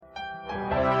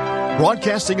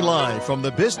Broadcasting live from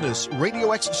the Business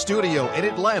Radio X studio in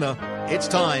Atlanta, it's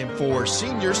time for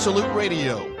Senior Salute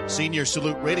Radio. Senior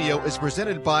Salute Radio is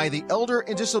presented by the Elder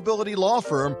and Disability Law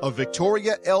Firm of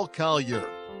Victoria L. Collier.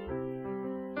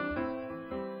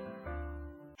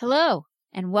 Hello,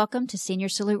 and welcome to Senior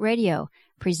Salute Radio,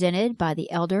 presented by the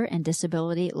Elder and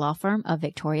Disability Law Firm of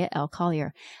Victoria L.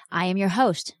 Collier. I am your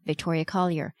host, Victoria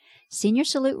Collier. Senior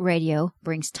Salute Radio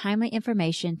brings timely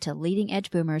information to leading-edge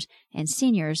boomers and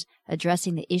seniors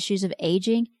addressing the issues of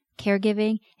aging,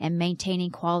 caregiving, and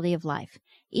maintaining quality of life.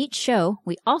 Each show,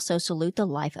 we also salute the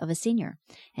life of a senior.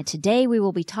 And today we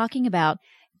will be talking about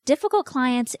difficult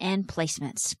clients and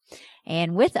placements.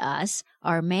 And with us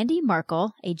are Mandy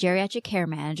Merkel, a geriatric care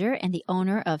manager and the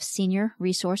owner of Senior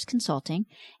Resource Consulting,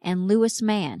 and Louis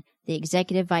Mann, the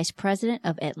Executive Vice President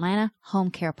of Atlanta Home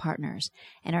Care Partners.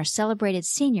 And our celebrated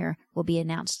senior will be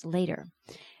announced later.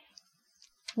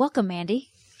 Welcome, Mandy.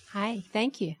 Hi,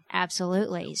 thank you.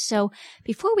 Absolutely. So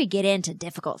before we get into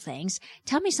difficult things,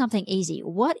 tell me something easy.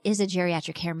 What is a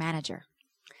geriatric care manager?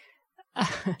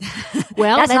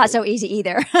 Well, that's not so easy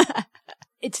either.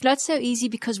 It's not so easy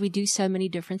because we do so many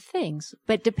different things.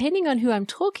 But depending on who I'm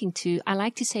talking to, I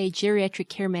like to say a geriatric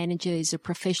care manager is a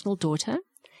professional daughter.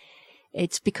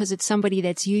 It's because it's somebody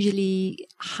that's usually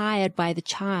hired by the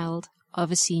child of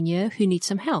a senior who needs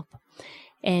some help.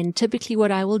 And typically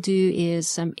what I will do is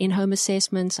some in-home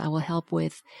assessments. I will help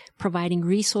with providing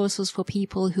resources for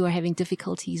people who are having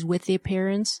difficulties with their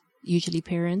parents, usually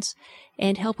parents,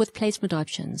 and help with placement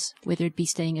options, whether it be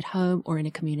staying at home or in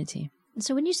a community.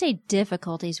 So when you say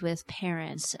difficulties with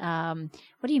parents,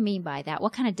 what do you mean by that?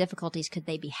 What kind of difficulties could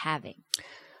they be having?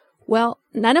 Well,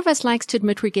 none of us likes to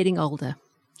admit we're getting older,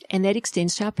 and that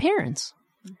extends to our parents.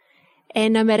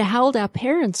 And no matter how old our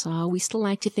parents are, we still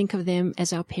like to think of them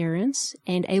as our parents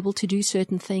and able to do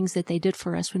certain things that they did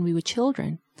for us when we were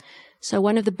children. So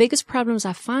one of the biggest problems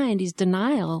I find is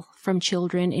denial from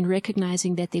children in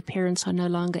recognizing that their parents are no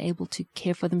longer able to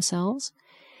care for themselves,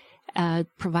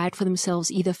 provide for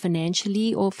themselves either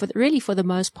financially or for the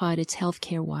most part, it's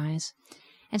healthcare wise.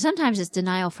 And sometimes it's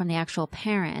denial from the actual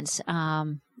parents,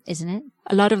 isn't it?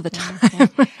 A lot of the time.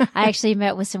 Okay. I actually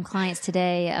met with some clients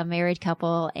today, a married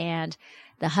couple, and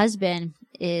the husband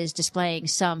is displaying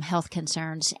some health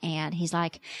concerns, and he's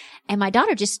like, and my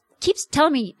daughter just keeps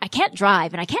telling me I can't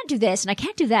drive and I can't do this and I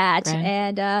can't do that.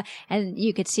 Right. And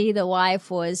you could see the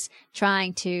wife was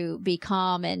trying to be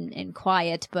calm and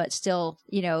quiet, but still,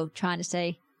 trying to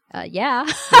say,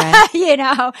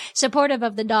 right. Supportive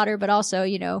of the daughter, but also,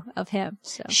 of him.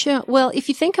 So. Sure. Well, if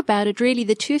you think about it, really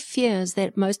the two fears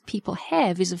that most people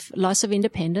have is a loss of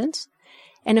independence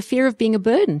and a fear of being a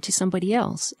burden to somebody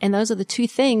else. And those are the two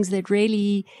things that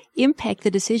really impact the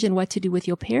decision what to do with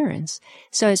your parents.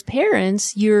 So as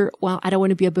parents, I don't want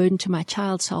to be a burden to my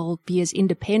child, so I'll be as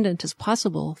independent as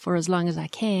possible for as long as I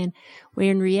can,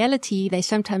 where in reality, they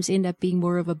sometimes end up being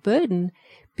more of a burden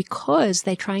because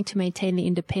they're trying to maintain the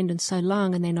independence so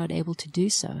long and they're not able to do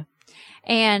so.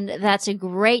 And that's a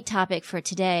great topic for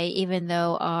today, even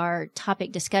though our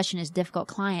topic discussion is difficult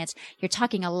clients. You're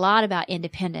talking a lot about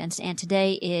independence, and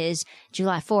today is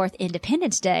July 4th,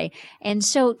 Independence Day. And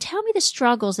so tell me the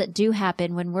struggles that do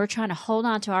happen when we're trying to hold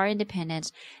on to our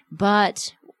independence,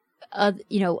 but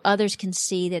others can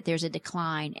see that there's a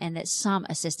decline and that some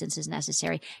assistance is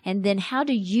necessary. And then how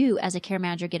do you as a care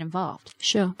manager get involved?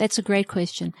 Sure. That's a great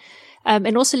question.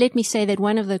 And also let me say that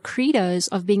one of the credos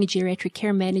of being a geriatric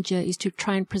care manager is to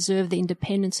try and preserve the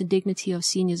independence and dignity of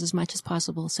seniors as much as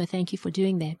possible. So thank you for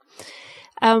doing that.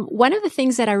 One of the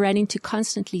things that I run into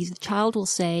constantly is the child will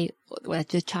say,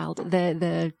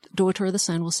 the daughter or the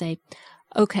son will say,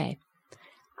 okay,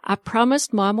 I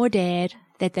promised mom or dad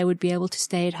that they would be able to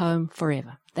stay at home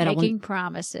forever. Making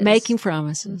promises.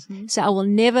 Mm-hmm. So I will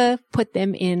never put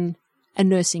them in a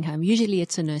nursing home. Usually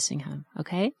it's a nursing home.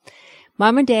 Okay.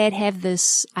 Mom and dad have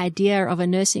this idea of a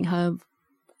nursing home.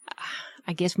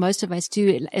 I guess most of us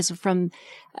do, as from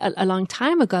a long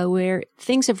time ago, where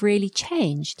things have really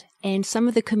changed. And some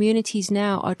of the communities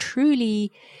now are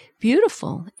truly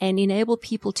beautiful and enable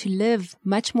people to live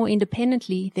much more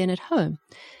independently than at home.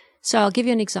 So I'll give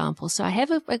you an example. So I have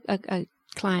a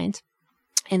client,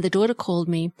 and the daughter called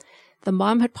me. The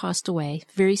mom had passed away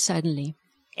very suddenly,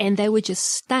 and they were just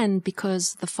stunned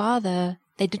because the father,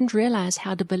 they didn't realize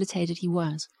how debilitated he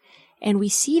was. And we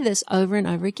see this over and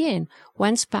over again.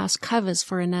 One spouse covers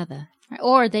for another.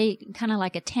 Or they kind of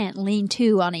like a tent, lean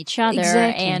to on each other.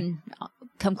 Exactly. And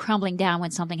come crumbling down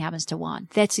when something happens to one.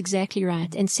 That's exactly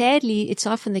right. And sadly, it's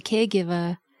often the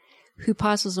caregiver who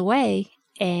passes away,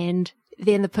 and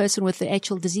then the person with the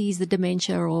actual disease, the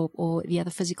dementia or the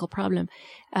other physical problem,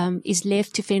 is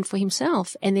left to fend for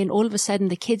himself. And then all of a sudden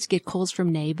the kids get calls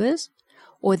from neighbors,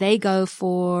 or they go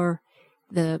for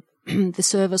the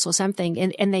service or something,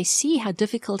 and they see how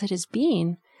difficult it has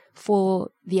been for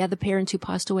the other parent who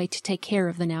passed away to take care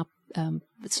of the now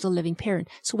still living parent.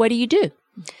 So what do you do?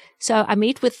 So I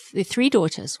meet with the 3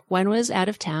 daughters. One was out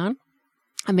of town.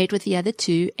 I met with the other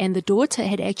 2, and the daughter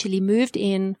had actually moved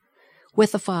in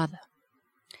with the father.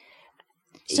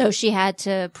 So she had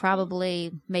to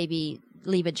probably maybe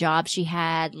leave a job she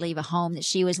had, leave a home that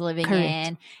she was living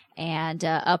in, and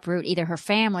uproot either her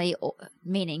family,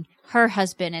 meaning her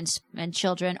husband and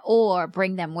children, or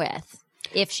bring them with,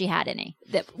 if she had any.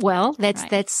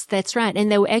 That's right.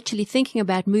 And they were actually thinking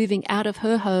about moving out of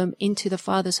her home into the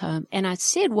father's home. And I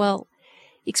said, well,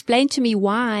 explain to me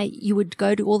why you would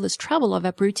go to all this trouble of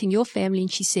uprooting your family.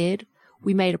 And she said,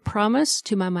 we made a promise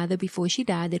to my mother before she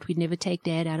died that we'd never take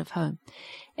Dad out of home.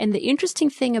 And the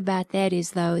interesting thing about that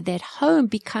is, though, that home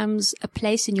becomes a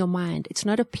place in your mind. It's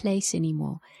not a place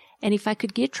anymore. And if I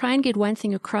could try and get one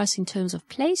thing across in terms of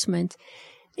placement,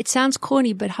 it sounds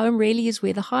corny, but home really is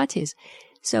where the heart is.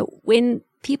 So when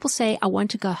people say, I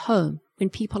want to go home, when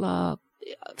people are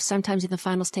sometimes in the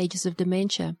final stages of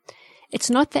dementia, it's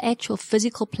not the actual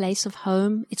physical place of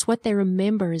home. It's what they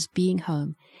remember as being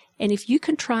home. And if you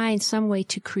can try in some way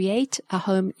to create a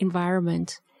home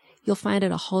environment, you'll find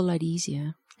it a whole lot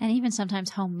easier. And even sometimes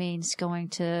home means going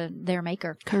to their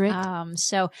maker. Correct.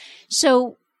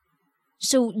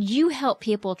 So you help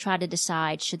people try to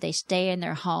decide, should they stay in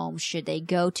their home? Should they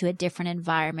go to a different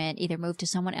environment, either move to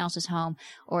someone else's home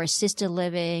or assisted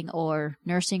living or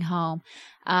nursing home?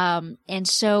 And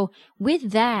so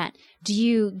with that, do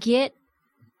you get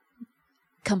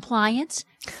compliance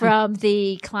from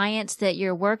the clients that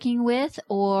you're working with,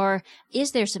 or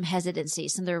is there some hesitancy,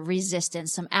 some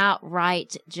resistance, some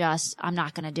outright just, I'm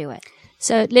not going to do it?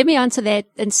 So let me answer that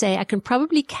and say I can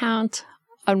probably count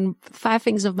on 5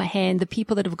 fingers of my hand the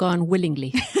people that have gone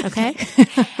willingly. Okay.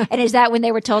 And is that when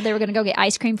they were told they were going to go get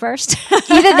ice cream first?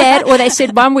 Either that, or they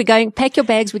said, Mom, pack your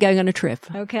bags, we're going on a trip.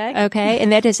 Okay. Okay.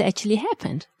 And that has actually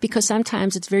happened, because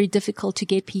sometimes it's very difficult to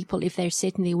get people, if they're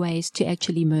set in their ways, to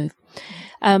actually move.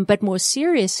 But more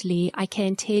seriously, I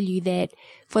can tell you that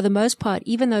for the most part,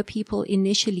 even though people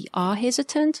initially are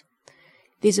hesitant,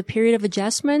 there's a period of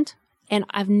adjustment. And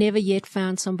I've never yet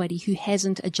found somebody who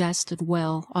hasn't adjusted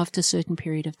well after a certain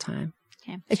period of time.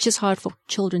 Okay. It's just hard for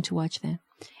children to watch that.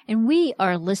 And we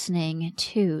are listening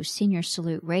to Senior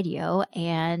Salute Radio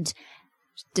and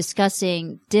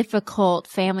discussing difficult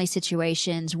family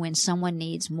situations when someone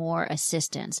needs more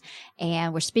assistance.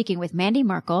 And we're speaking with Mandy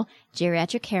Merkel,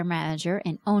 Geriatric Care Manager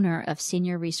and owner of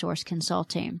Senior Resource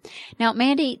Consulting. Now,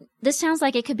 Mandy, this sounds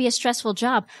like it could be a stressful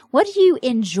job. What do you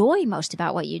enjoy most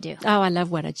about what you do? Oh, I love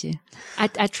what I do.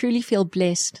 I truly feel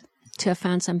blessed to have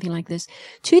found something like this.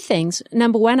 2 things.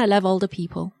 Number one, I love older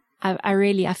people.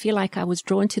 I feel like I was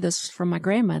drawn to this from my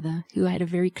grandmother, who I had a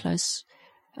very close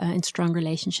and strong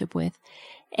relationship with.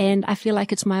 And I feel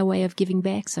like it's my way of giving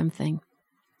back something.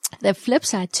 The flip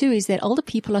side too is that older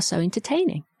people are so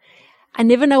entertaining. I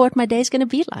never know what my day is going to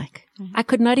be like. Mm-hmm. I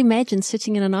could not imagine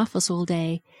sitting in an office all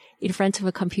day in front of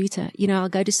a computer. You know, I'll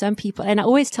go to some people, and I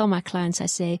always tell my clients, I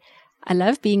say, I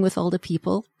love being with older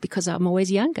people because I'm always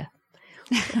younger.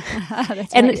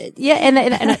 And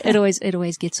it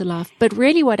always gets a laugh. But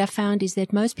really what I found is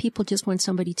that most people just want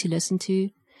somebody to listen to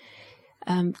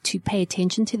pay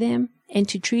attention to them, and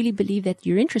to truly believe that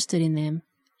you're interested in them.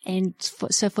 And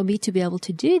so for me to be able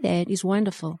to do that is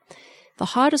wonderful. The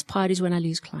hardest part is when I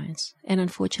lose clients. And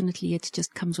unfortunately, it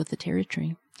just comes with the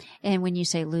territory. And when you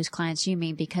say lose clients, you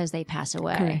mean because they pass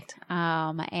away. Correct.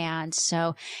 And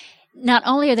so not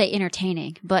only are they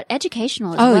entertaining, but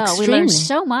educational as well. Extremely. We learn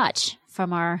so much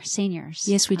from our seniors.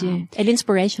 Yes, we do. And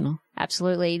inspirational.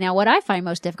 Absolutely. Now, what I find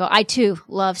most difficult, I too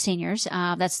love seniors.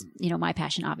 That's, my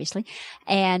passion, obviously.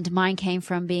 And mine came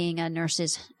from being a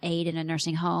nurse's aide in a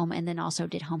nursing home, and then also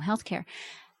did home health care.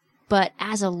 But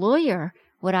as a lawyer,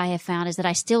 what I have found is that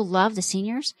I still love the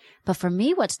seniors, but for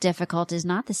me, what's difficult is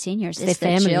not the seniors, it's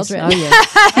the children. Oh,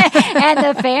 yes. And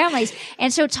the families.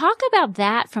 And so talk about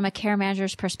that from a care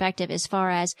manager's perspective, as far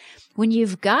as when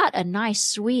you've got a nice,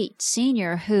 sweet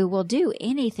senior who will do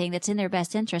anything that's in their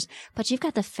best interest, but you've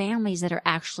got the families that are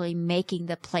actually making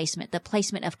the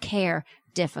placement of care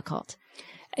difficult.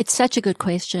 It's such a good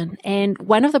question. And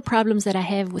one of the problems that I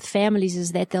have with families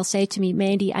is that they'll say to me,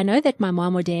 Mandy, I know that my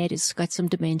mom or dad has got some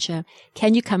dementia.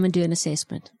 Can you come and do an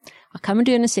assessment? I'll come and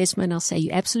do an assessment. I'll say,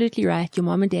 you're absolutely right. Your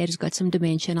mom and dad has got some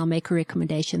dementia, and I'll make a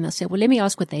recommendation. They'll say, well, let me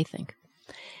ask what they think.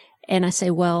 And I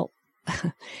say, well,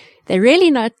 they're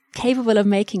really not capable of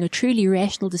making a truly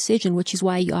rational decision, which is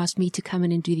why you asked me to come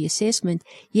in and do the assessment,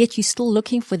 yet you're still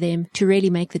looking for them to really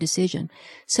make the decision.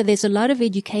 So there's a lot of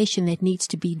education that needs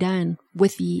to be done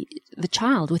with the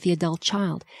child, with the adult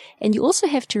child. And you also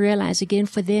have to realize, again,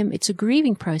 for them, it's a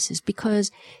grieving process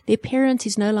because their parent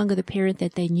is no longer the parent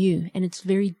that they knew, and it's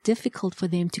very difficult for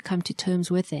them to come to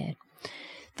terms with that.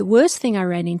 The worst thing I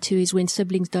ran into is when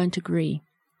siblings don't agree.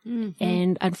 Mm-hmm.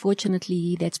 And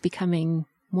unfortunately, that's becoming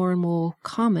more and more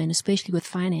common, especially with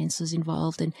finances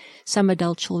involved and some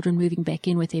adult children moving back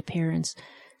in with their parents.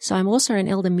 So I'm also an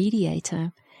elder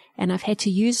mediator, and I've had to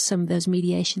use some of those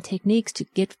mediation techniques to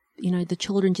get, the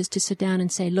children just to sit down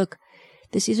and say, look,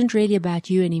 this isn't really about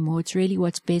you anymore. It's really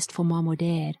what's best for mom or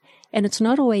dad. And it's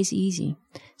not always easy.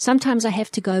 Sometimes I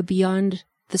have to go beyond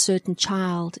the certain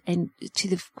child and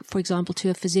for example, to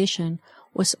a physician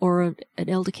or an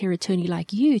elder care attorney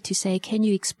like you to say, can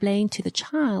you explain to the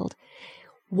child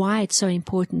why it's so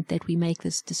important that we make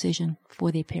this decision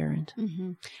for their parent?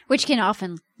 Mm-hmm. Which can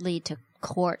often lead to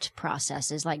court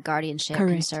processes like guardianship,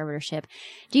 correct, conservatorship.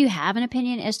 Do you have an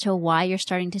opinion as to why you're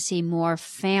starting to see more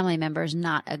family members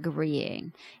not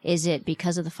agreeing? Is it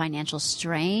because of the financial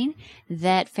strain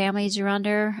that families are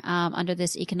under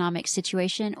this economic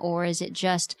situation? Or is it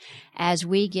just as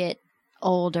we get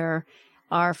older,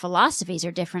 our philosophies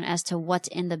are different as to what's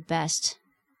in the best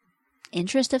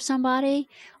interest of somebody?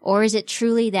 Or is it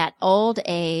truly that old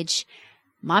age,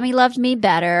 mommy loved me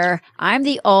better, I'm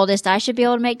the oldest, I should be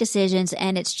able to make decisions,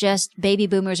 and it's just baby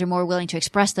boomers are more willing to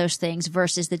express those things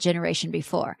versus the generation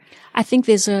before? I think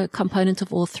there's a component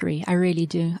of all three. I really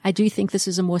do. I do think this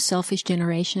is a more selfish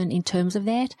generation in terms of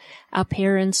that. Our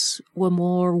parents were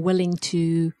more willing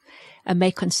to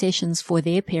make concessions for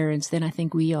their parents than I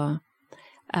think we are.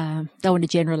 Don't want to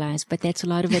generalize, but that's a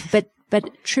lot of it.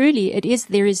 But truly,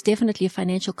 there is definitely a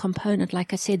financial component.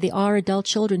 Like I said, there are adult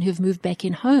children who've moved back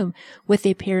in home with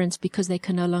their parents because they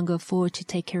can no longer afford to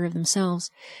take care of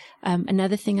themselves.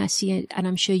 Another thing I see, and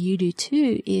I'm sure you do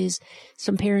too, is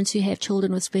some parents who have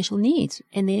children with special needs.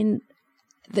 And then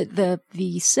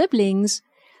the siblings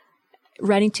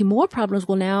run into more problems.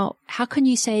 Well, now, how can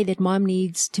you say that mom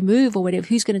needs to move or whatever?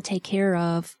 Who's going to take care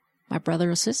of my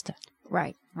brother or sister?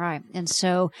 Right. Right. And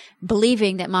so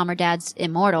believing that mom or dad's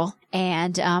immortal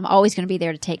and always going to be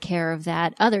there to take care of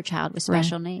that other child with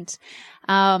special needs.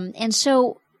 And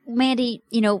so, Mandy,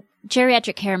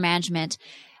 geriatric care management,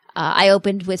 I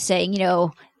opened with saying,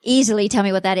 easily tell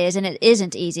me what that is. And it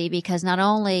isn't easy because not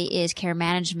only is care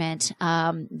management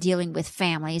dealing with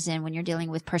families, and when you're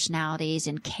dealing with personalities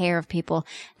and care of people,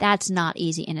 that's not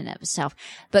easy in and of itself.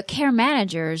 But care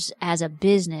managers as a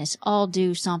business all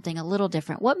do something a little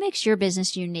different. What makes your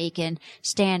business unique and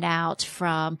stand out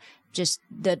from just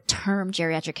the term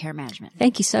geriatric care management?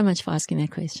 Thank you so much for asking that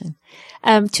question.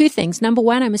 Two things. Number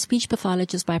one, I'm a speech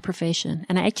pathologist by profession,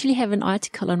 and I actually have an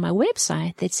article on my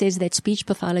website that says that speech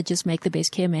pathologists make the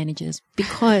best care managers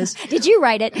because... Did you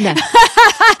write it? No.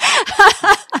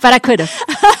 But I could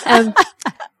have.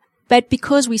 But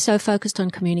because we're so focused on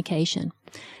communication.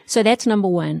 So that's number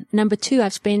one. Number two,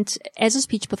 as a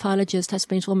speech pathologist, I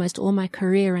spent almost all my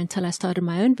career until I started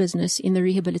my own business in the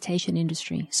rehabilitation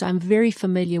industry. So I'm very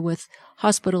familiar with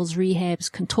hospitals, rehabs,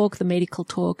 can talk the medical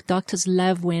talk. Doctors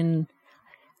love when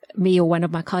me or one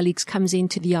of my colleagues comes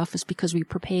into the office because we're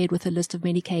prepared with a list of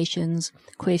medications,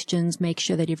 questions, make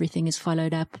sure that everything is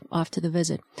followed up after the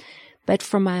visit. But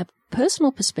from my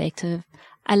personal perspective,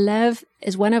 I love,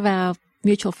 as one of our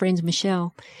mutual friends,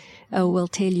 Michelle, will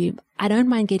tell you, I don't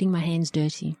mind getting my hands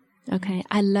dirty. Okay.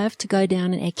 I love to go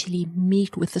down and actually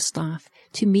meet with the staff,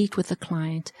 to meet with the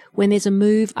client. When there's a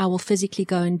move, I will physically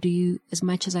go and do as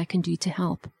much as I can do to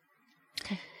help.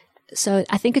 Okay. So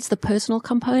I think it's the personal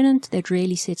component that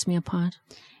really sets me apart.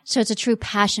 So it's a true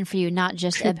passion for you, not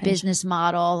just a business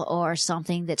model or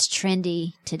something that's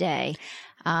trendy today.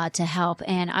 To help.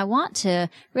 And I want to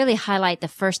really highlight the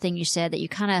first thing you said that you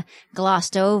kind of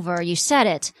glossed over. You said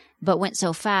it, but went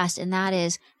so fast, and that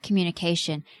is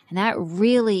communication. And that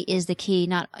really is the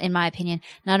key, in my opinion,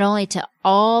 not only to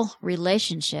all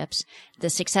relationships, the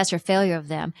success or failure of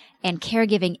them, and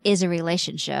caregiving is a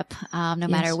relationship, no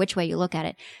matter which way you look at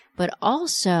it, but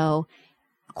also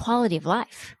quality of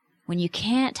life. When you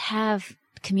can't have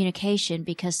communication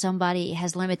because somebody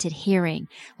has limited hearing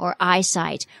or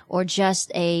eyesight, or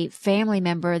just a family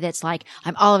member that's like,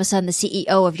 I'm all of a sudden the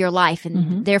CEO of your life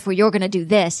and therefore you're going to do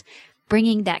this.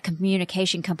 Bringing that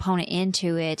communication component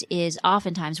into it is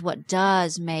oftentimes what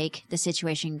does make the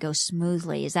situation go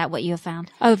smoothly. Is that what you have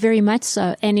found? Oh, very much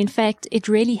so. And in fact, it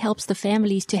really helps the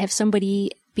families to have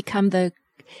somebody become the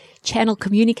channel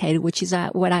communicator, which is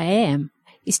what I am.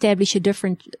 establish a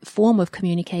different form of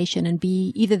communication and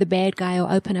be either the bad guy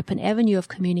or open up an avenue of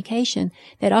communication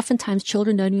that oftentimes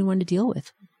children don't even want to deal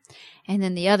with. And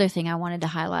then the other thing I wanted to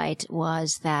highlight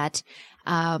was that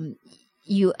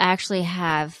you actually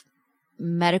have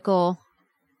medical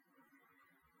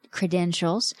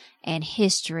credentials and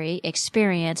history,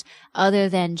 experience, other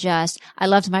than just, I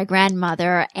loved my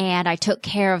grandmother and I took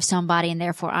care of somebody and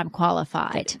therefore I'm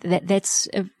qualified. That's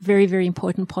a very, very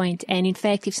important point. And in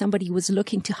fact, if somebody was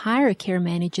looking to hire a care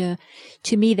manager,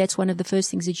 to me, that's one of the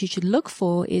first things that you should look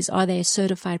for is, are they a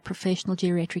certified professional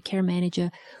geriatric care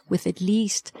manager with at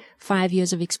least 5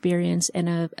 years of experience and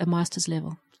a master's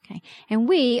level? Okay. And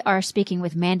we are speaking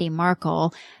with Mandy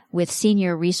Markle with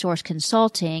Senior Resource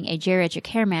Consulting, a geriatric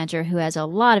care manager who has a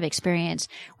lot of experience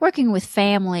working with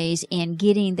families in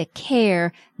getting the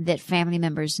care that family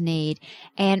members need.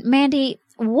 And Mandy,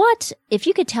 what, if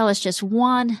you could tell us just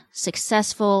one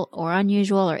successful or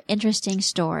unusual or interesting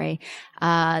story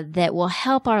that will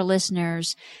help our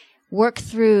listeners work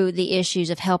through the issues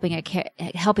of helping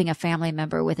a family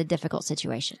member with a difficult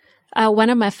situation? One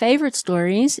of my favorite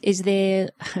stories is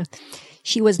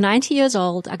she was 90 years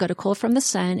old. I got a call from the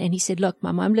son and he said, look,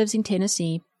 my mom lives in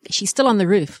Tennessee. She's still on the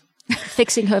roof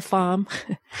fixing her farm,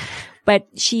 but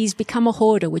she's become a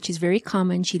hoarder, which is very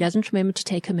common. She doesn't remember to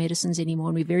take her medicines anymore.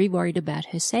 And we're very worried about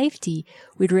her safety.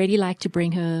 We'd really like to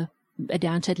bring her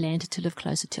down to Atlanta to live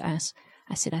closer to us.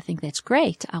 I said, I think that's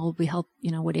great. I will be help,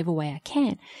 whatever way I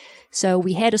can. So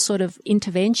we had a sort of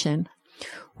intervention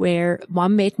where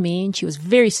mom met me and she was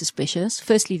very suspicious.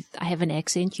 Firstly, I have an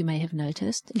accent, you may have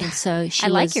noticed. And so I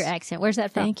like your accent. Where's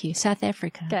that from? Thank you. South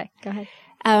Africa. Okay, go ahead.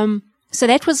 So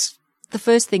that was the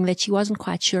first thing that she wasn't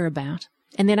quite sure about.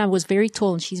 And then I was very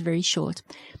tall and she's very short.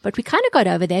 But we kind of got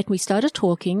over that and we started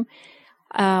talking.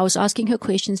 I was asking her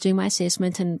questions, doing my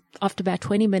assessment, and after about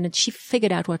 20 minutes, she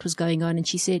figured out what was going on and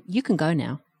she said, you can go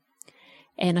now.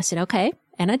 And I said, okay.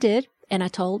 And I did. And I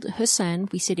told her son,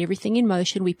 we set everything in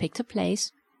motion. We picked a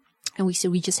place and we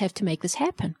said, we just have to make this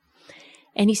happen.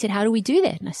 And he said, how do we do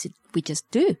that? And I said, we just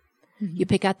do. Mm-hmm. You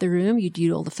pick out the room, you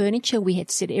do all the furniture. We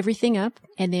had set everything up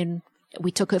and then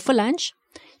we took her for lunch.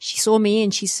 She saw me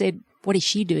and she said, what is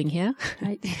she doing here?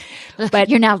 Right. But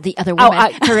you're now the other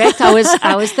woman. Correct. I was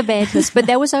the bad person, but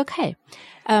that was okay.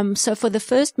 So for the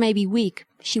first maybe week,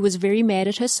 she was very mad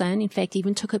at her son. In fact,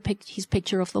 even took his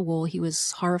picture off the wall. He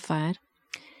was horrified.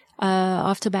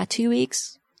 After about 2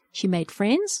 weeks, she made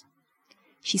friends.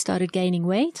 She started gaining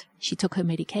weight. She took her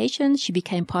medication. She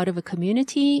became part of a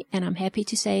community. And I'm happy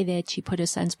to say that she put her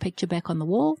son's picture back on the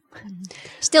wall.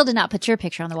 Still did not put your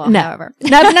picture on the wall, no. however.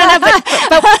 No,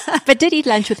 but did eat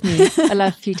lunch with me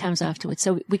a few times afterwards.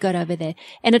 So we got over there.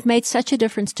 And it made such a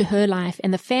difference to her life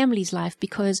and the family's life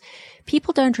because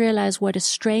people don't realize what a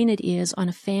strain it is on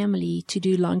a family to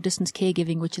do long distance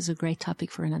caregiving, which is a great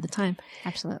topic for another time.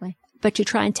 Absolutely. But to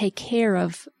try and take care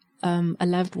of a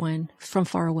loved one from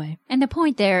far away. And the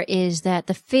point there is that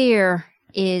the fear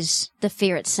is the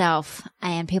fear itself,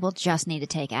 and people just need to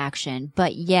take action.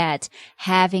 But yet,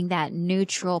 having that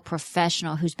neutral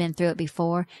professional who's been through it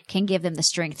before can give them the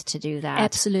strength to do that.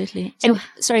 Absolutely. So, and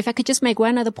sorry, if I could just make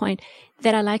one other point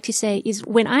that I like to say is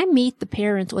when I meet the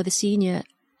parent or the senior,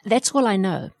 that's all I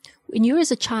know. When you're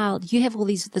as a child, you have all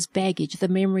this baggage, the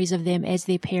memories of them as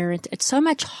their parent. It's so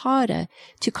much harder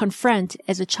to confront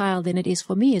as a child than it is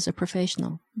for me as a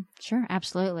professional. Sure,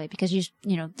 absolutely, because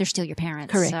they're still your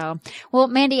parents. Correct. So, well,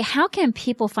 Mandy, how can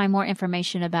people find more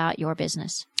information about your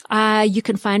business? You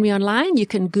can find me online. You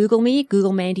can Google me,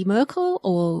 Google Mandy Merkel,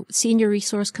 or Senior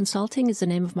Resource Consulting is the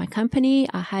name of my company.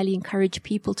 I highly encourage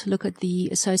people to look at the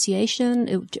association,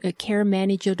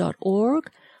 caremanager.org.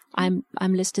 I'm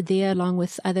listed there along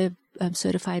with other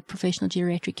certified professional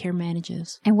geriatric care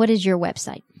managers. And what is your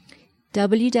website?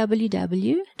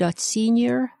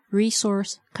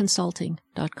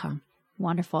 www.seniorresourceconsulting.com.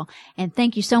 Wonderful. And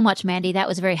thank you so much, Mandy. That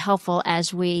was very helpful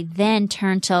as we then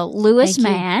turn to Lewis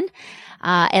Mann,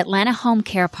 Atlanta Home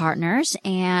Care Partners.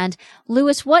 And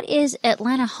Lewis, what is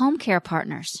Atlanta Home Care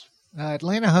Partners?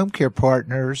 Atlanta Home Care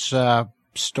Partners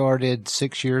started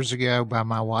 6 years ago by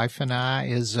my wife and I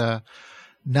is a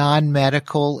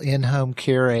non-medical in-home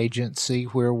care agency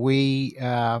where we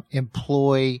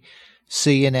employ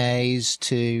CNAs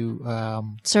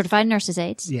to certified nurses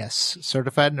aides. Yes,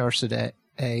 certified nurse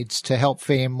aides to help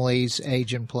families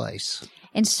age in place.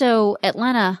 And so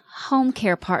Atlanta Home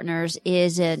Care Partners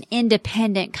is an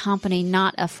independent company,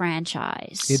 not a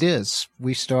franchise. It is.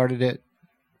 We started it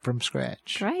from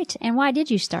scratch. Right. And why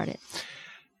did you start it?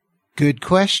 Good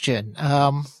question.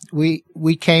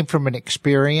 We came from an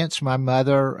experience. My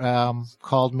mother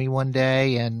called me one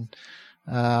day and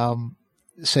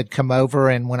said, come over.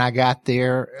 And when I got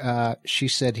there, she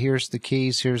said, here's the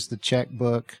keys, here's the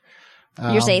checkbook.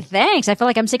 You're saying thanks. I feel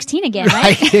like I'm 16 again,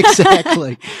 right? Right,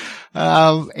 exactly.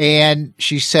 And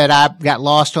she said, I got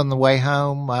lost on the way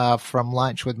home, from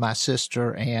lunch with my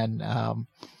sister. And,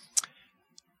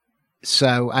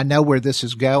 so I know where this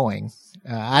is going.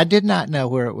 I did not know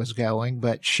where it was going,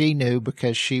 but she knew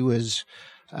because she was,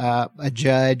 a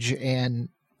judge and,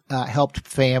 helped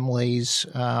families,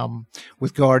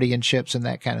 with guardianships and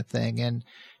that kind of thing. And,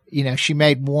 you know, she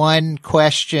made one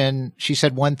question. She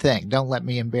said one thing, don't let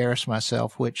me embarrass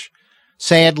myself, which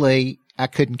sadly I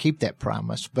couldn't keep that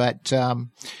promise. But,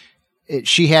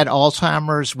 she had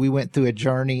Alzheimer's. We went through a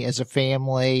journey as a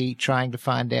family trying to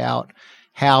find out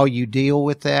how you deal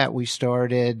with that. We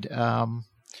started,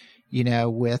 you know,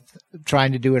 with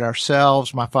trying to do it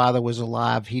ourselves. My father was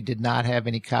alive. He did not have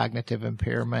any cognitive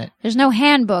impairment. There's no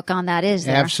handbook on that, is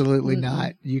there? Absolutely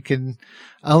not. You can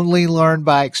only learn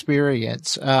by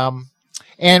experience.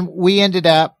 And we ended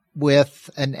up with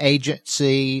an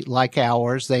agency like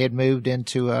ours. They had moved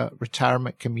into a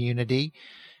retirement community.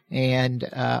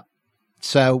 And,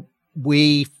 so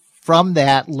we, from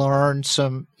that, learned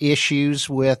some issues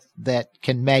with that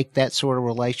can make that sort of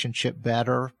relationship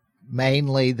better.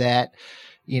 Mainly that,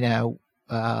 you know,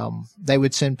 they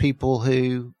would send people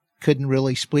who couldn't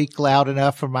really speak loud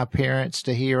enough for my parents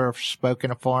to hear or spoken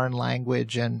a foreign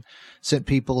language, and sent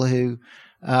people who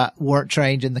weren't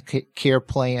trained in the care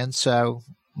plan. So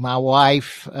my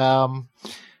wife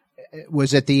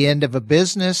was at the end of a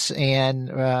business and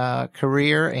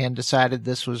career and decided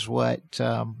this was what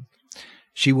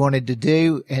she wanted to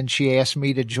do, and she asked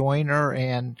me to join her.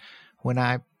 And when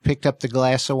I picked up the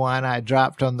glass of wine I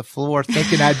dropped on the floor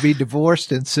thinking I'd be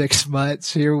divorced in 6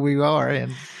 months, here we are.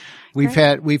 And we've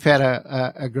had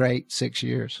a great 6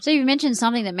 years. So you mentioned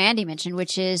something that Mandy mentioned,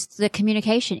 which is the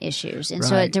communication issues. And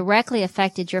so it directly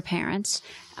affected your parents.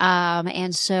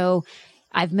 And so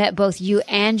I've met both you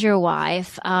and your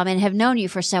wife, and have known you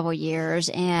for several years,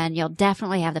 and you'll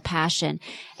definitely have the passion.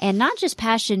 And not just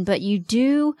passion, but you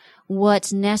do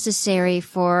what's necessary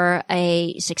for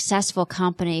a successful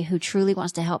company who truly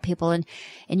wants to help people. And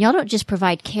y'all don't just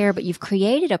provide care, but you've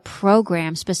created a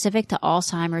program specific to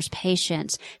Alzheimer's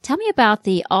patients. Tell me about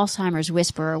the Alzheimer's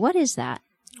Whisperer. What is that?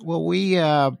 Well,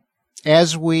 because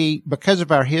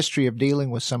of our history of dealing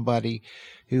with somebody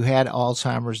who had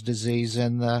Alzheimer's disease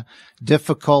and the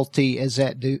difficulty as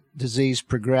that disease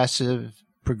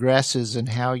progresses and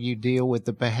how you deal with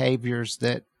the behaviors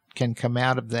that can come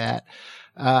out of that,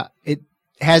 it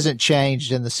hasn't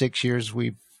changed in the 6 years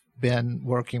we've been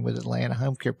working with Atlanta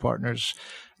Home Care Partners.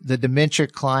 The dementia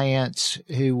clients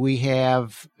who we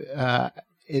have,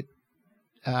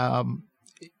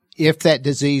 if that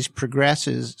disease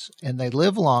progresses and they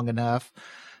live long enough,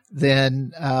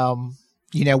 then,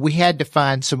 you know, we had to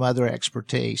find some other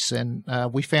expertise. And,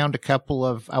 we found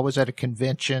I was at a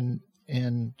convention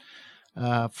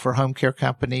for home care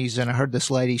companies, and I heard this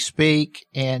lady speak,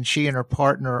 and she and her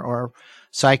partner are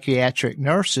psychiatric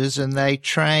nurses, and they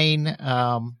train,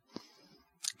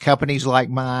 companies like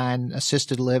mine,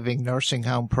 assisted living, nursing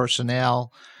home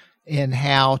personnel, in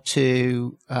how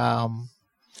to,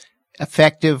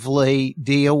 effectively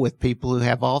deal with people who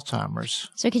have Alzheimer's.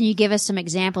 So can you give us some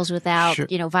examples without,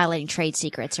 violating trade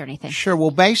secrets or anything? Sure.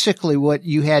 Well, basically what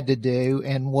you had to do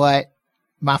and what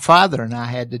my father and I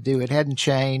had to do, it hadn't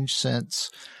changed since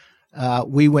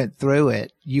we went through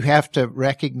it. You have to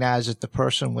recognize that the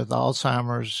person with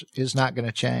Alzheimer's is not going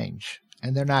to change,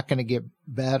 and they're not going to get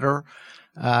better.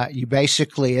 You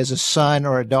basically, as a son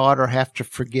or a daughter, have to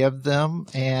forgive them.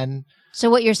 And so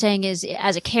what you're saying is,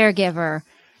 as a caregiver,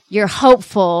 you're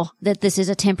hopeful that this is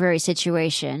a temporary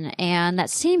situation. And that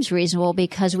seems reasonable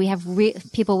because we have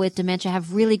people with dementia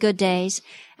have really good days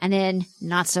and then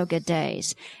not so good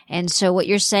days. And so what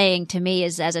you're saying to me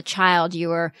is, as a child,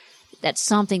 that's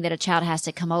something that a child has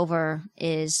to come over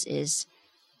is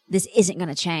this isn't going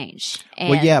to change.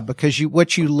 And well, yeah, because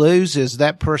what you lose is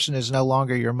that person is no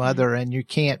longer your mother, and you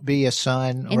can't be a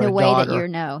son or a daughter. In the way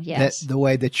that yes. The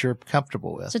way that you're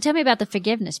comfortable with. So tell me about the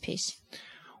forgiveness piece.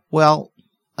 Well,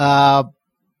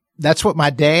 that's what my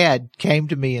dad came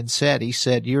to me and said. He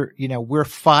said, we're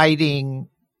fighting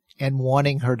and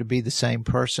wanting her to be the same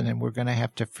person, and we're going to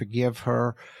have to forgive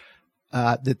her,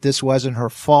 that this wasn't her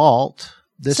fault.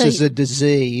 This is a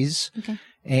disease. Okay.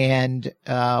 And,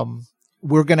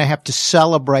 we're going to have to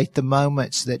celebrate the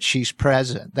moments that she's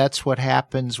present. That's what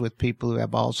happens with people who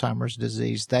have Alzheimer's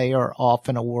disease. They are off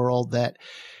in a world that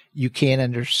you can't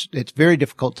understand. It's very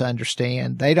difficult to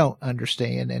understand. They don't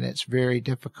understand, and it's very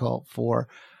difficult for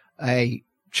a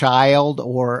child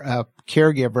or a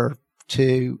caregiver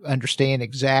to understand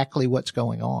exactly what's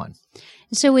going on.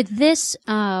 So with this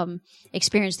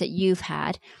experience that you've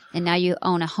had, and now you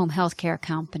own a home health care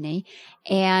company,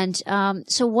 and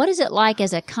so what is it like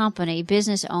as a company,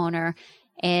 business owner,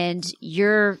 and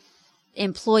you're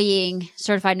employing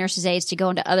certified nurses aides to go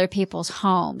into other people's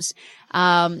homes?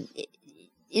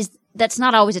 That's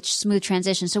not always a smooth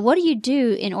transition. So what do you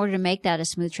do in order to make that a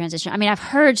smooth transition? I mean, I've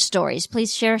heard stories.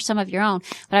 Please share some of your own.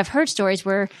 But I've heard stories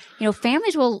where,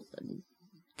 families will,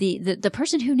 the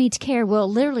person who needs care will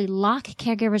literally lock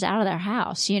caregivers out of their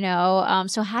house,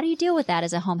 So how do you deal with that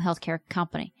as a home health care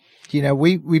company?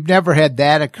 We've never had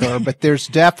that occur, but there's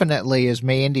definitely, as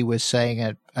Mandy was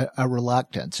saying, a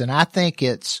reluctance. And I think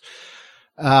it's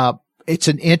an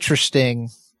interesting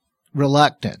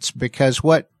reluctance, because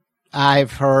what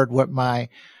I've heard, what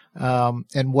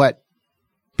what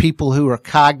people who are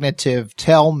cognitive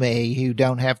tell me, who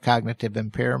don't have cognitive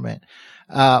impairment,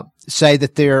 say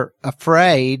that they're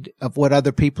afraid of what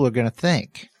other people are going to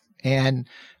think. And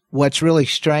what's really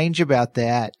strange about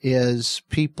that is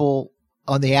people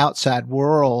on the outside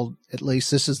world, at least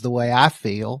this is the way I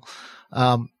feel,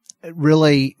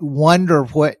 really wonder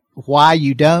why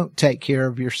you don't take care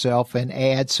of yourself and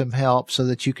add some help so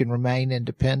that you can remain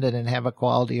independent and have a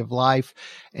quality of life,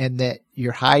 and that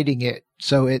you're hiding it.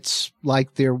 So it's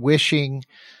like they're wishing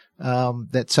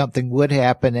that something would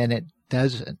happen, and it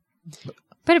doesn't.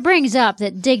 But it brings up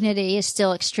that dignity is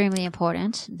still extremely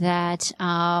important, that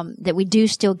we do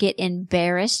still get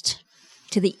embarrassed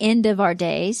to the end of our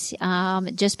days,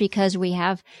 just because we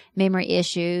have memory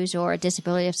issues or a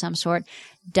disability of some sort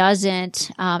doesn't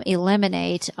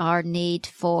eliminate our need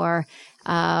for,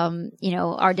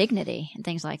 our dignity and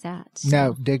things like that. So.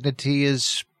 No, dignity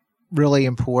is really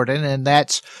important, and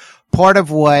that's part of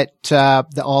what the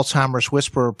Alzheimer's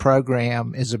Whisperer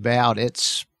program is about.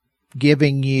 It's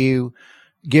giving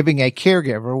a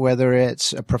caregiver, whether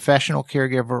it's a professional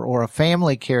caregiver or a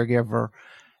family caregiver,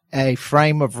 a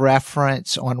frame of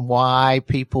reference on why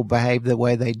people behave the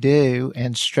way they do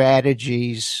and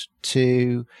strategies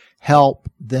to help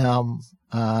them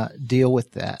deal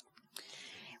with that.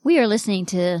 We are listening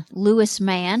to Louis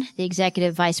Mann, the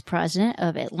Executive Vice President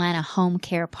of Atlanta Home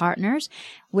Care Partners,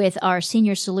 with our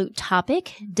Senior Salute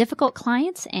topic, difficult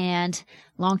clients and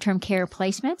long-term care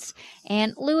placements.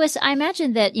 And Louis, I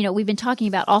imagine that, we've been talking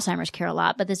about Alzheimer's care a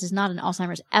lot, but this is not an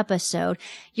Alzheimer's episode.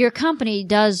 Your company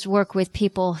does work with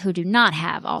people who do not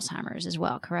have Alzheimer's as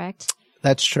well, correct?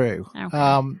 That's true.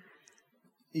 Okay.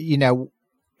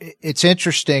 It's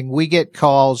interesting. We get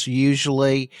calls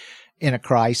usually in a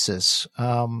crisis.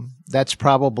 That's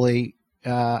probably,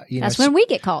 that's when we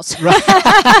get calls. Right.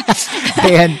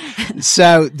 And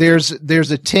so there's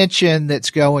a tension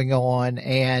that's going on.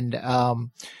 And,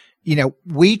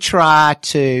 we try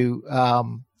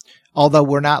to, although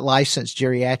we're not licensed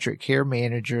geriatric care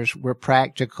managers, we're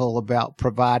practical about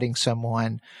providing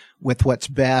someone with what's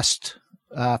best,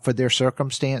 for their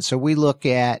circumstance. So we look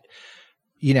at,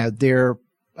 their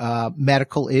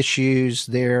medical issues,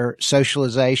 their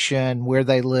socialization, where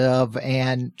they live,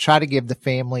 and try to give the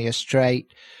family a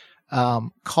straight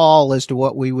call as to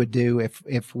what we would do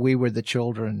if we were the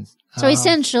children. So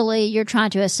essentially, you're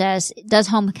trying to assess, does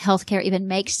home health care even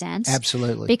make sense?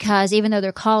 Absolutely. Because even though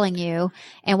they're calling you,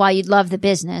 and while you'd love the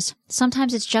business,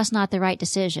 sometimes it's just not the right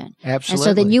decision. Absolutely. And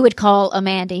so then you would call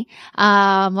Amanda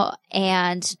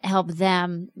and help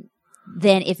them.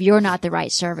 Then if you're not the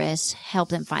right service, help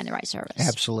them find the right service.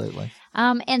 Absolutely.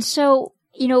 And so,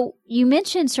 you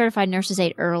mentioned certified nurses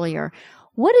aide earlier.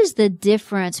 What is the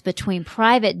difference between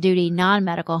private duty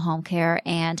non-medical home care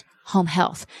and home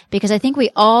health? Because I think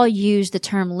we all use the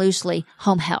term loosely,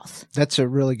 home health. That's a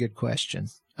really good question.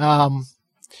 Home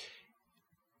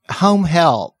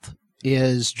health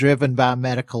is driven by a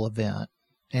medical event,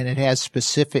 and it has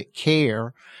specific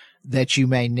care that you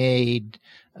may need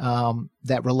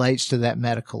that relates to that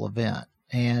medical event.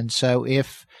 And so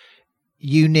if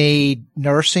you need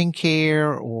nursing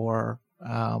care or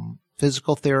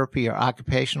physical therapy or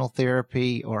occupational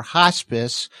therapy or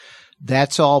hospice,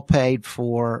 that's all paid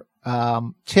for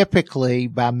typically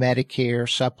by Medicare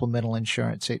supplemental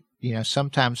insurance.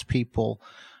 Sometimes people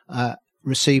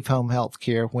receive home health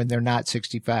care when they're not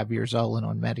 65 years old and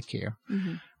on Medicare.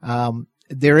 Mm-hmm.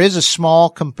 There is a small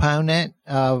component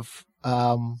of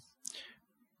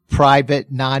private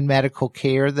non-medical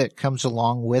care that comes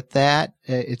along with that.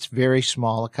 It's very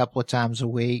small, a couple of times a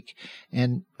week.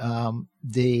 And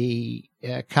the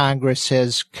Congress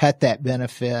has cut that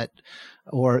benefit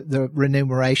or the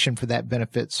remuneration for that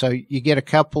benefit. So you get a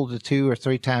couple to 2 or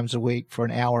 3 times a week for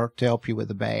an hour to help you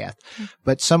with a bath. Mm-hmm.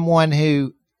 But someone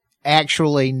who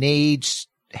actually needs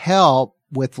help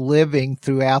with living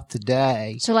throughout the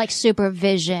day. So like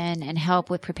supervision and help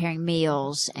with preparing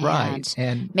meals and, Right.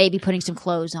 And maybe putting some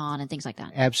clothes on and things like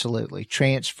that. absolutely.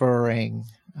 Transferring,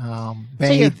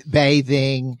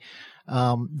 bathing,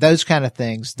 those kind of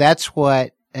things. That's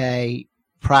what a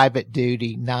private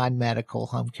duty, non-medical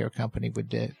home care company would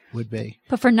be.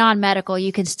 But for non-medical,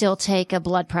 you can still take a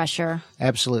blood pressure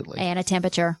Absolutely. and a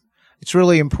temperature. It's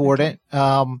really important,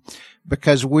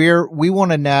 because we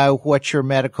want to know what your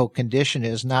medical condition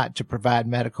is, not to provide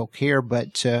medical care,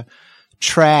 but to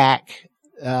track,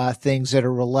 things that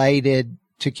are related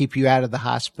to keep you out of the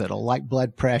hospital, like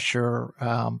blood pressure,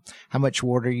 how much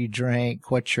water you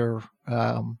drink, what your,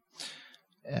 how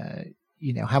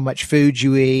much food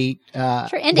you eat,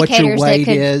 what your weight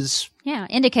is. Yeah,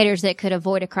 indicators that could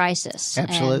avoid a crisis.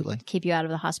 Absolutely. And keep you out of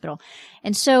the hospital.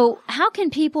 And so how can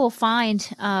people find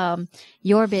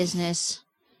your business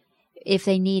if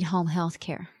they need home health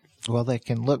care? Well, they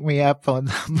can look me up on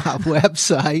my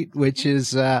website, which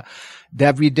is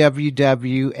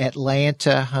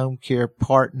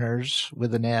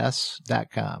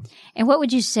www.atlantahomecarepartners.com. And what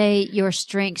would you say your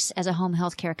strengths as a home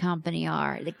health care company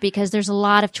are? Because there's a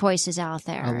lot of choices out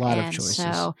there. A lot of choices.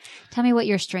 So tell me what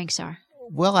your strengths are.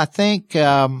 Well, I think,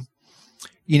 my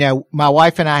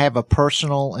wife and I have a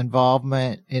personal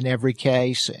involvement in every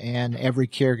case, and every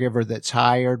caregiver that's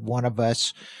hired, one of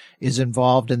us is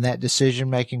involved in that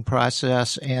decision-making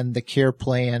process and the care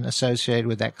plan associated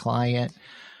with that client.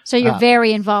 So you're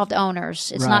very involved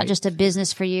owners. It's not Right. just a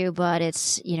business for you, but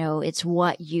it's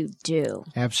what you do.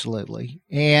 Absolutely.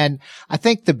 And I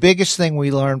think the biggest thing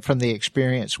we learned from the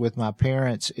experience with my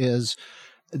parents is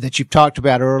that you've talked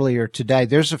about earlier today.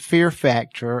 There's a fear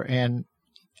factor, and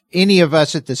any of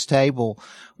us at this table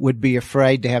would be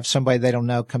afraid to have somebody they don't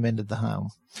know come into the home.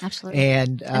 Absolutely.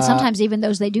 And sometimes even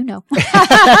those they do know.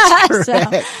 that's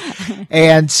correct.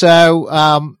 And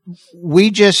so,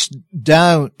 we just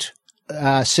don't,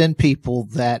 send people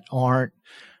that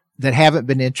haven't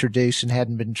been introduced and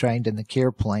hadn't been trained in the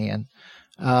care plan.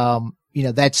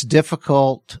 That's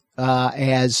difficult,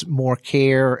 as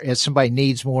somebody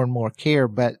needs more and more care,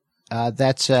 but,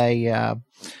 that's a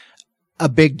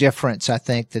big difference, I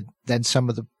think, than some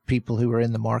of the people who are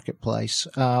in the marketplace.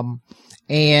 The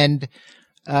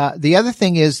other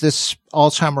thing is this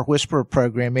Alzheimer Whisperer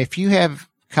program. If you have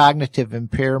cognitive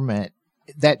impairment,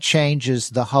 that changes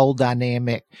the whole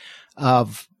dynamic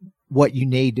of what you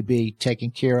need to be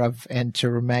taken care of and to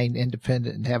remain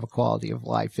independent and have a quality of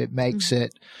life. It makes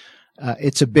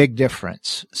it's a big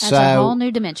difference. That's a whole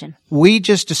new dimension. We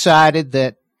just decided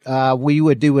that we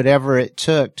would do whatever it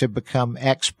took to become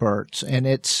experts. And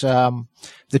it's,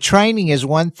 the training is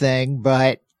one thing,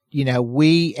 but,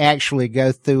 we actually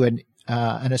go through an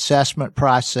assessment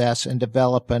process and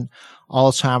develop an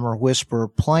Alzheimer Whisperer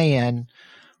plan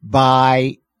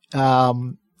by,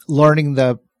 learning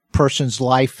the person's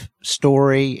life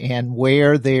story and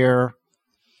where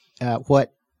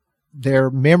what their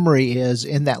memory is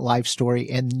in that life story,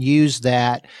 and use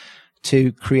that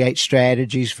to create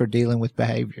strategies for dealing with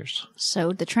behaviors.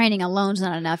 So the training alone is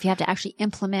not enough. You have to actually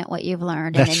implement what you've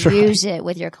learned and That's then right. use it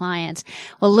with your clients.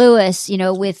 Well, Lewis,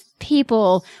 with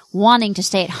people wanting to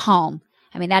stay at home,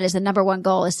 that is the number one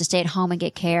goal, is to stay at home and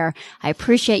get care. I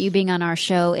appreciate you being on our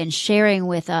show and sharing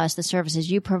with us the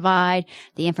services you provide,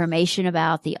 the information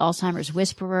about the Alzheimer's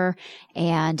Whisperer,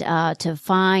 and to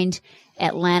find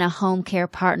Atlanta Home Care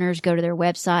Partners, go to their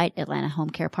website,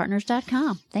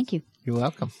 atlantahomecarepartners.com. Thank you. You're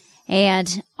welcome.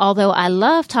 And although I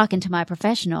love talking to my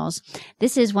professionals,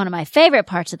 this is one of my favorite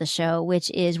parts of the show, which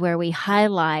is where we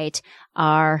highlight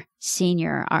honor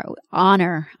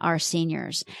our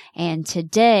seniors. And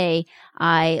today,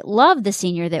 I love the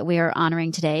senior that we are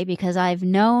honoring today because I've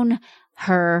known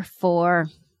her for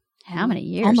how many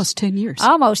years? Almost 10 years.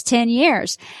 Almost 10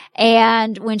 years.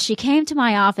 And when she came to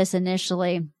my office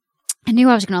initially, I knew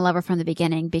I was going to love her from the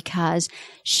beginning because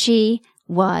she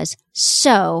was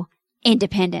so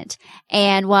independent.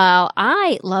 And while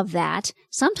I love that,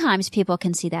 sometimes people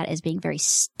can see that as being very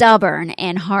stubborn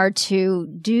and hard to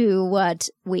do what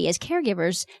we as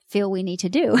caregivers feel we need to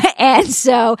do. And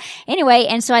so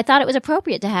I thought it was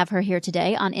appropriate to have her here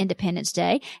today on Independence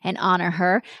Day and honor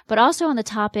her, but also on the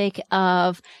topic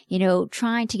of,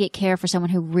 trying to get care for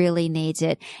someone who really needs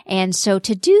it. And so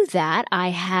to do that, I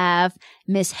have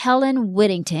Miss Helen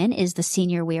Whittington is the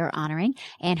senior we are honoring,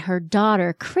 and her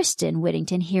daughter, Kristen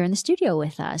Whittington, here in the studio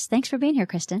with us. Thanks for being here,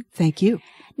 Kristen. Thank you.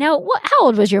 Now, how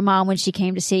old was your mom when she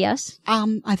came to see us?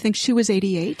 I think she was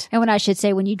 88.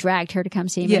 And when you dragged her to come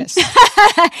see me. Yes.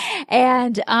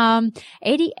 And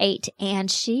 88,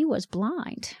 and she was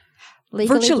blind.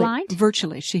 legally blind?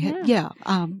 Virtually. She had,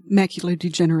 macular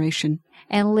degeneration.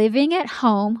 And living at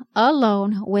home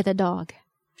alone with a dog.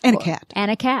 And a cat.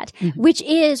 And a cat, which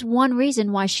is one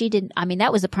reason why she didn't, I mean,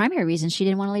 that was the primary reason she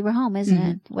didn't want to leave her home, isn't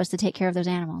it? Was to take care of those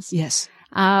animals. Yes.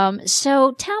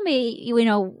 So tell me, you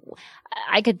know,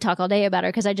 I could talk all day about her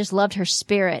because I just loved her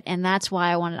spirit. And that's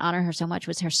why I wanted to honor her so much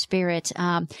was her spirit,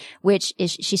 which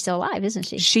is, she's still alive, isn't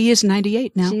she? She is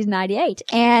 98 now. She's 98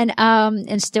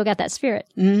 and still got that spirit.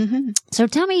 Mm-hmm. So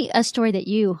tell me a story that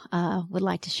you, would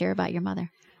like to share about your mother.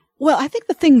 Well, I think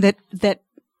the thing that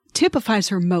typifies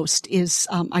her most is,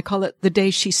 I call it the day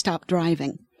she stopped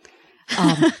driving.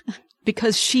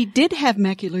 Because she did have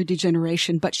macular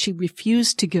degeneration, but she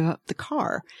refused to give up the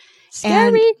car.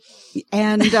 Scary.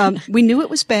 And we knew it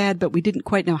was bad, but we didn't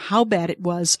quite know how bad it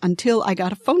was until I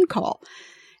got a phone call.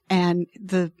 And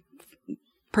the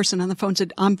person on the phone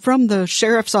said, I'm from the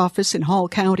sheriff's office in Hall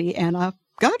County, and I've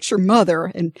got your mother.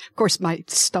 And of course, my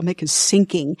stomach is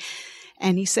sinking.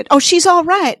 And he said, oh, she's all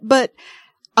right, but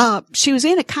she was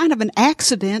in a kind of an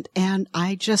accident, and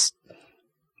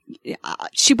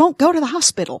she won't go to the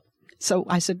hospital. So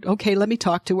I said, okay, let me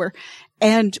talk to her.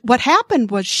 And what happened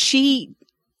was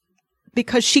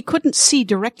because she couldn't see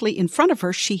directly in front of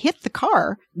her, she hit the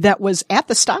car that was at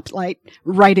the stoplight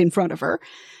right in front of her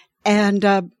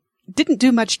and didn't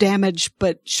do much damage,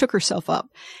 but shook herself up.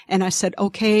 And I said,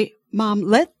 okay, Mom,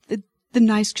 let the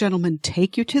nice gentleman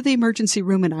take you to the emergency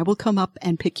room, and I will come up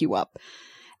and pick you up.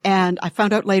 And I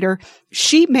found out later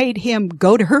she made him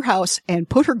go to her house and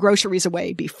put her groceries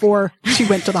away before she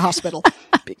went to the hospital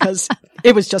because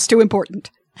it was just too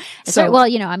important. That's right. Well,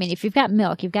 you know, I mean, if you've got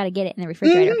milk, you've got to get it in the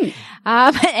refrigerator.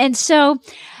 And so,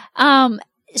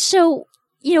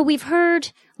 you know, we've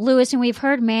heard Louis and we've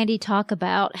heard Mandy talk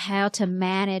about how to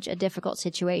manage a difficult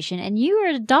situation. And you were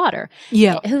a daughter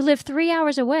who lived 3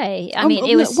 hours away. I mean,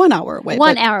 it was 1 hour away.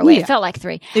 1 hour away. It felt like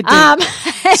 3. It did.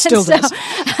 Still does.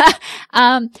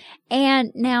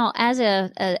 And now as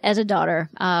a daughter,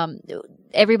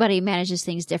 everybody manages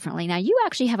things differently. Now you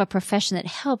actually have a profession that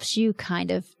helps you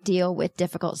kind of deal with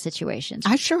difficult situations.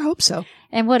 I sure hope so.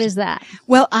 And what is that?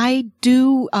 Well, I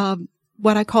do,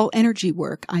 what I call energy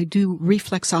work. I do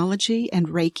reflexology and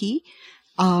Reiki.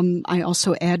 I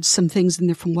also add some things in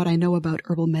there from what I know about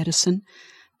herbal medicine.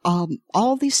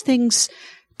 All these things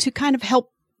to kind of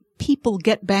help people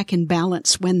get back in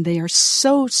balance when they are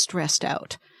so stressed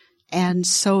out and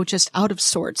so just out of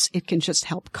sorts. It can just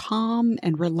help calm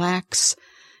and relax,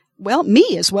 well,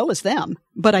 me as well as them,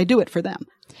 but I do it for them.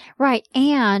 Right.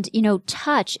 And, you know,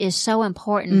 touch is so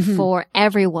important for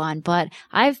everyone, but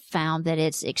I've found that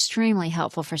it's extremely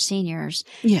helpful for seniors.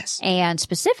 Yes. And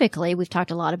specifically, we've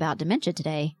talked a lot about dementia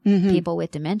today, people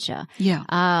with dementia. Yeah.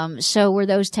 So were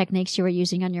those techniques you were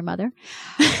using on your mother?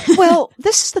 Well,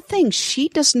 this is the thing. She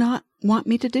does not want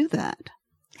me to do that.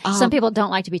 Some people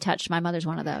don't like to be touched. My mother's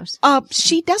one of those.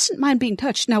 She doesn't mind being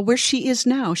touched. Now, where she is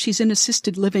now, she's in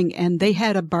assisted living, and they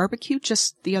had a barbecue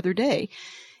just the other day.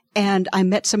 And I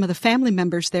met some of the family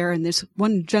members there, and there's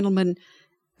one gentleman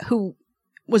who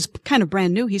was kind of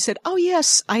brand new. He said, oh,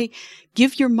 yes, I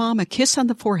give your mom a kiss on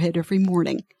the forehead every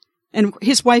morning. And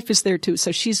his wife is there, too,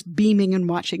 so she's beaming and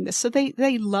watching this. So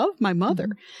they love my mother.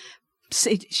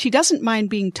 She doesn't mind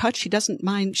being touched. She doesn't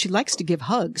mind. She likes to give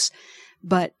hugs.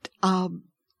 But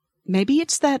maybe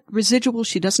it's that residual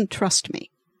she doesn't trust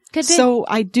me. Could be. So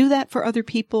I do that for other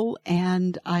people,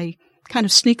 and I kind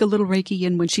of sneak a little Reiki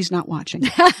in when she's not watching.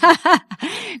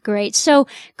 Great. So,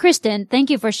 Kristen, thank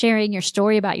you for sharing your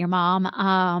story about your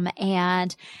mom.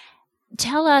 And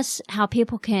tell us how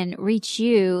people can reach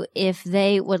you if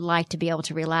they would like to be able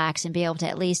to relax and be able to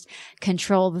at least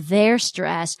control their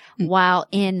stress while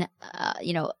in,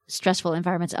 stressful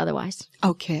environments otherwise.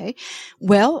 Okay.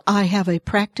 Well, I have a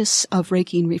practice of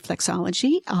Reiki and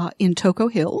reflexology in Toco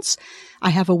Hills. I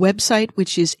have a website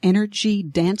which is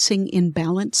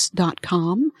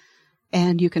energydancinginbalance.com,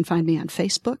 and you can find me on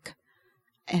Facebook.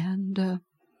 And I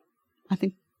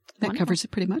think that Wonderful. covers it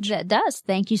pretty much. That does.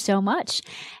 Thank you so much.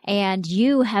 And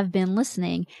you have been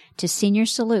listening to Senior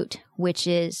Salute, which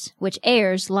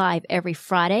airs live every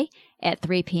Friday at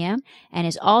 3 p.m. and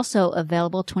is also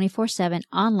available 24/7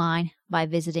 online by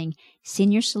visiting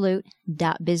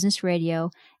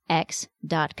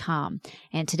seniorsalute.businessradiox.com.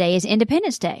 And today is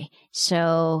Independence Day.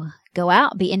 So go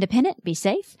out, be independent, be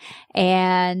safe,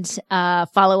 and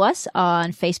follow us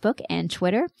on Facebook and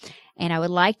Twitter. And I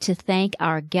would like to thank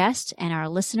our guests and our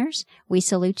listeners. We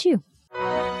salute you.